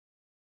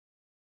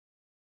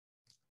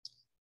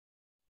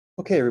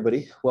Okay,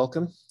 everybody,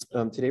 welcome.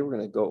 Today we're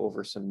going to go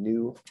over some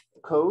new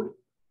code.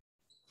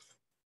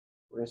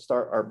 We're going to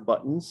start our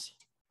buttons,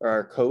 or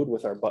our code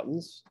with our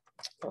buttons.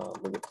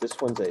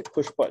 This one's a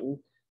push button.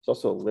 It's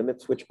also a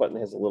limit switch button. It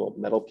has a little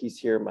metal piece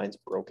here. Mine's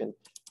broken,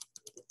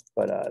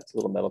 but it's a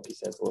little metal piece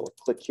that has a little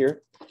click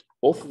here.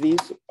 Both of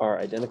these are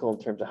identical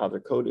in terms of how they're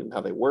coded and how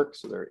they work,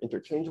 so they're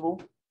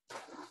interchangeable.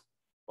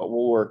 But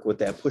we'll work with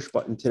that push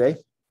button today.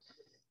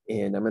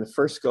 And I'm going to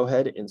first go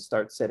ahead and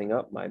start setting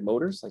up my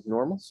motors like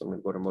normal. So I'm going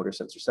to go to motor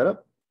sensor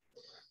setup.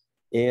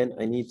 And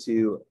I need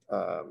to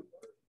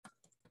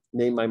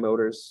name my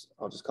motors.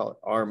 I'll just call it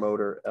R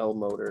motor, L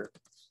motor.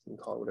 You can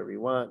call it whatever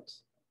you want.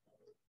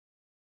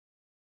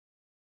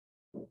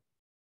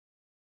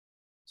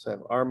 So I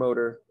have R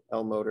motor,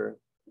 L motor.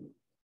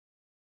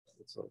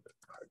 It's a little bit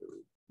hard to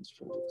read.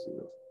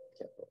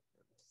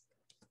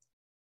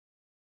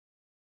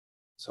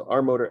 So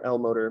R motor, L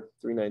motor,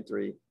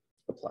 393,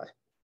 apply.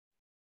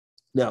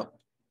 Now,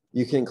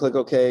 you can click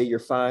OK, you're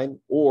fine,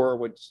 or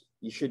what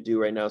you should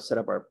do right now is set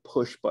up our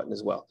push button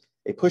as well.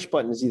 A push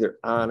button is either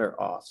on or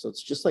off. So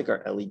it's just like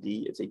our LED.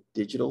 It's a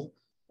digital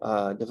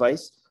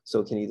device.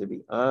 So it can either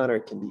be on or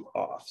it can be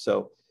off.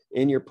 So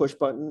in your push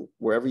button,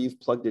 wherever you've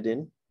plugged it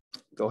in,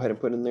 go ahead and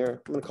put in there.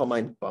 I'm going to call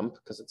mine bump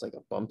because it's like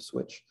a bumper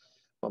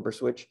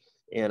switch.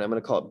 And I'm going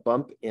to call it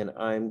bump. And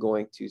I'm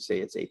going to say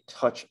it's a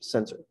touch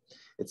sensor.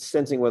 It's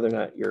sensing whether or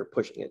not you're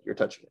pushing it, you're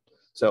touching it.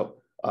 So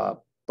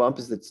bump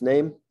is its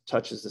name.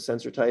 Touch is the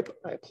sensor type.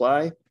 I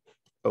apply.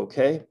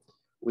 Okay.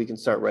 We can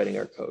start writing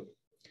our code.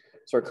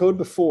 So our code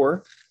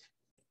before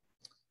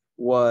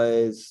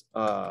was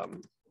to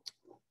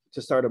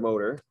start a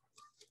motor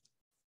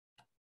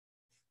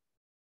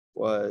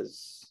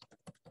was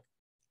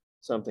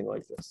something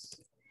like this.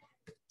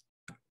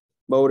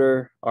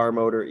 Motor, R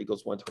motor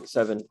equals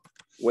 127.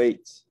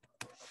 Weight,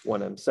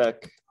 1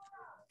 msec.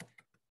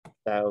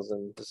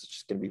 1,000. This is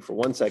just going to be for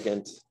 1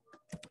 second.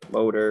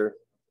 Motor.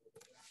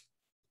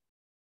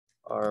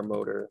 R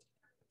motor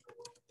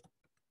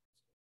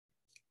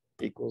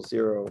equals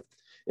 0.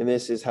 And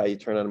this is how you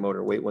turn on a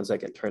motor. Wait 1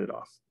 second, turn it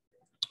off.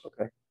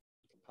 Okay.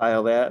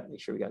 Compile that, make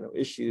sure we got no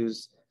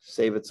issues,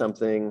 save it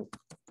something,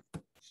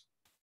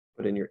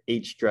 put in your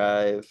H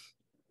drive.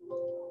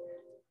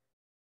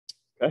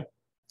 Okay.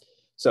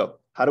 So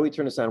how do we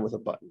turn this on with a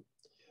button?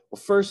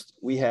 Well, first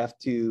we have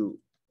to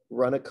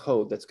run a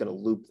code that's going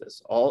to loop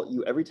this.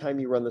 Every time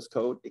you run this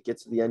code, it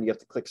gets to the end, you have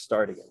to click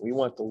start again. We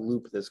want to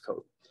loop this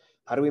code.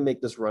 How do we make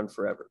this run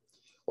forever?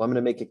 Well, I'm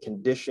going to make a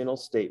conditional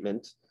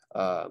statement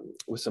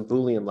with some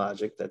Boolean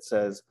logic that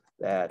says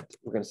that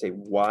we're going to say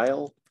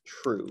while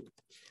true.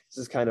 This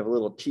is kind of a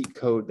little cheat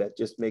code that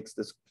just makes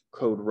this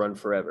code run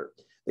forever.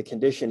 The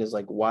condition is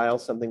like while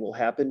something will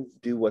happen,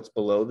 do what's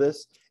below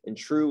this. And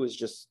true is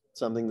just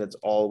something that's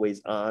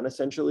always on,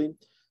 essentially.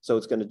 So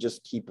it's going to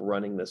just keep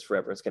running this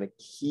forever. It's going to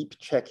keep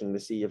checking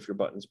to see if your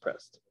button's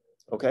pressed.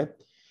 Okay?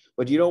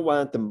 But you don't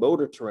want the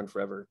motor to run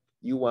forever.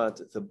 You want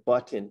the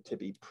button to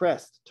be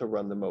pressed to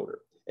run the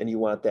motor. And you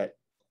want that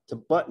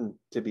button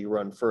to be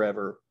run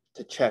forever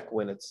to check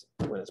when it's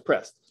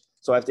pressed.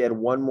 So I have to add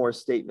one more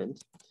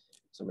statement.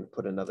 So I'm going to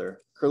put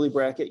another curly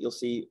bracket. You'll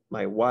see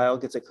my while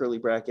gets a curly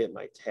bracket.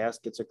 My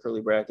task gets a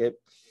curly bracket.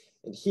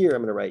 And here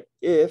I'm going to write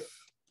if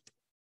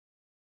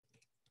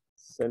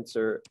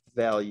sensor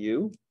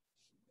value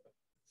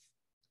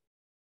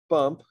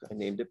bump, I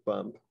named it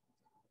bump,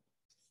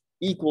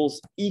 equals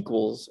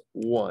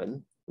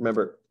 1.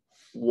 Remember,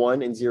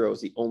 1 and 0 is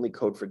the only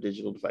code for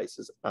digital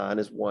devices. On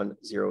is 1,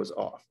 0 is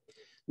off.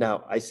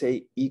 Now, I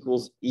say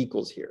equals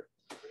here.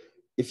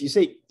 If you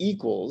say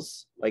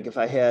equals, like if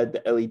I had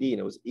the LED and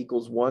it was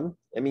equals 1,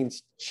 that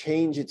means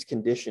change its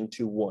condition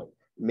to 1.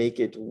 Make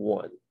it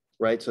 1,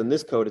 right? So in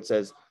this code, it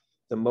says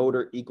the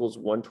motor equals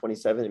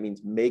 127. It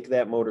means make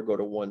that motor go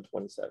to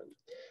 127.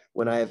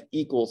 When I have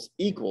equals,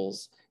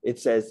 it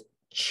says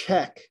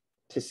check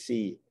to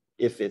see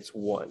if it's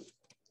 1.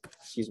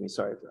 Excuse me,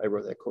 sorry, I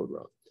wrote that code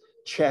wrong.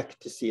 Check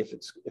to see if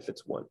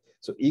it's 1.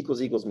 So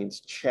equals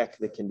means check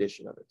the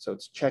condition of it. So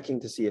it's checking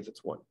to see if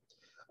it's 1.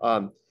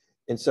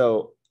 And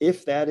so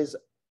if that is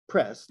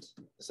pressed,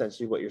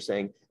 essentially what you're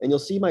saying, and you'll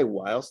see my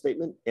while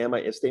statement and my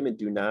if statement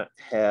do not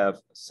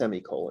have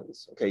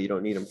semicolons. Okay, you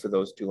don't need them for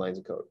those 2 lines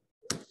of code.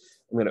 I'm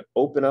going to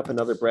open up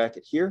another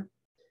bracket here.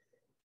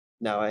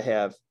 Now I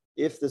have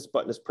if this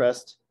button is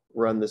pressed,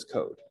 run this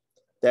code.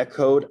 That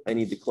code I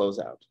need to close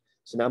out.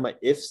 So now my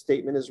if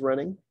statement is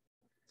running.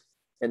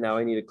 And now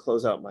I need to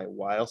close out my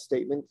while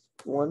statement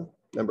 1.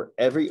 Remember,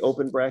 every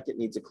open bracket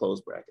needs a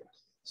close bracket.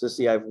 So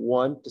see, I have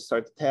 1 to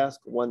start the task,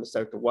 1 to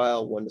start the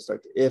while, 1 to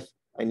start the if.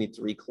 I need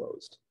 3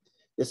 closed.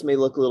 This may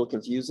look a little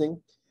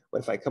confusing,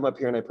 but if I come up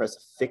here and I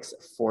press fix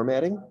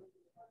formatting,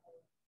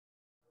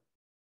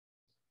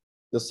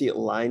 you'll see it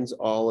lines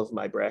all of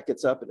my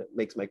brackets up and it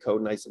makes my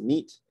code nice and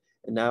neat.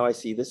 And now I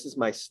see this is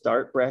my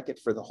start bracket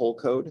for the whole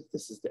code.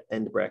 This is the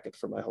end bracket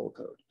for my whole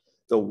code.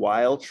 The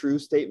while true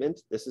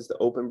statement, this is the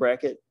open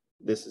bracket.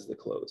 This is the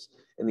close.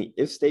 And the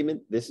if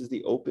statement, this is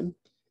the open,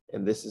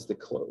 and this is the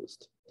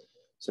closed.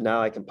 So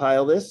now I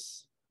compile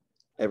this.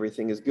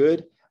 Everything is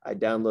good. I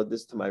download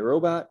this to my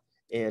robot,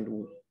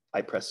 and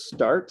I press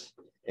start.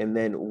 And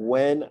then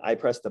when I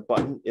press the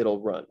button,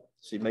 it'll run.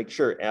 So you make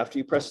sure after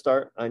you press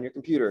start on your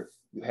computer,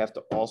 you have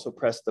to also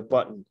press the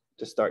button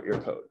to start your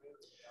code.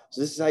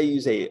 So this is how you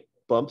use a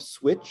bump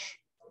switch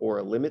or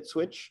a limit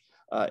switch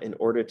in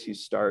order to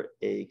start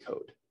a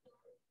code.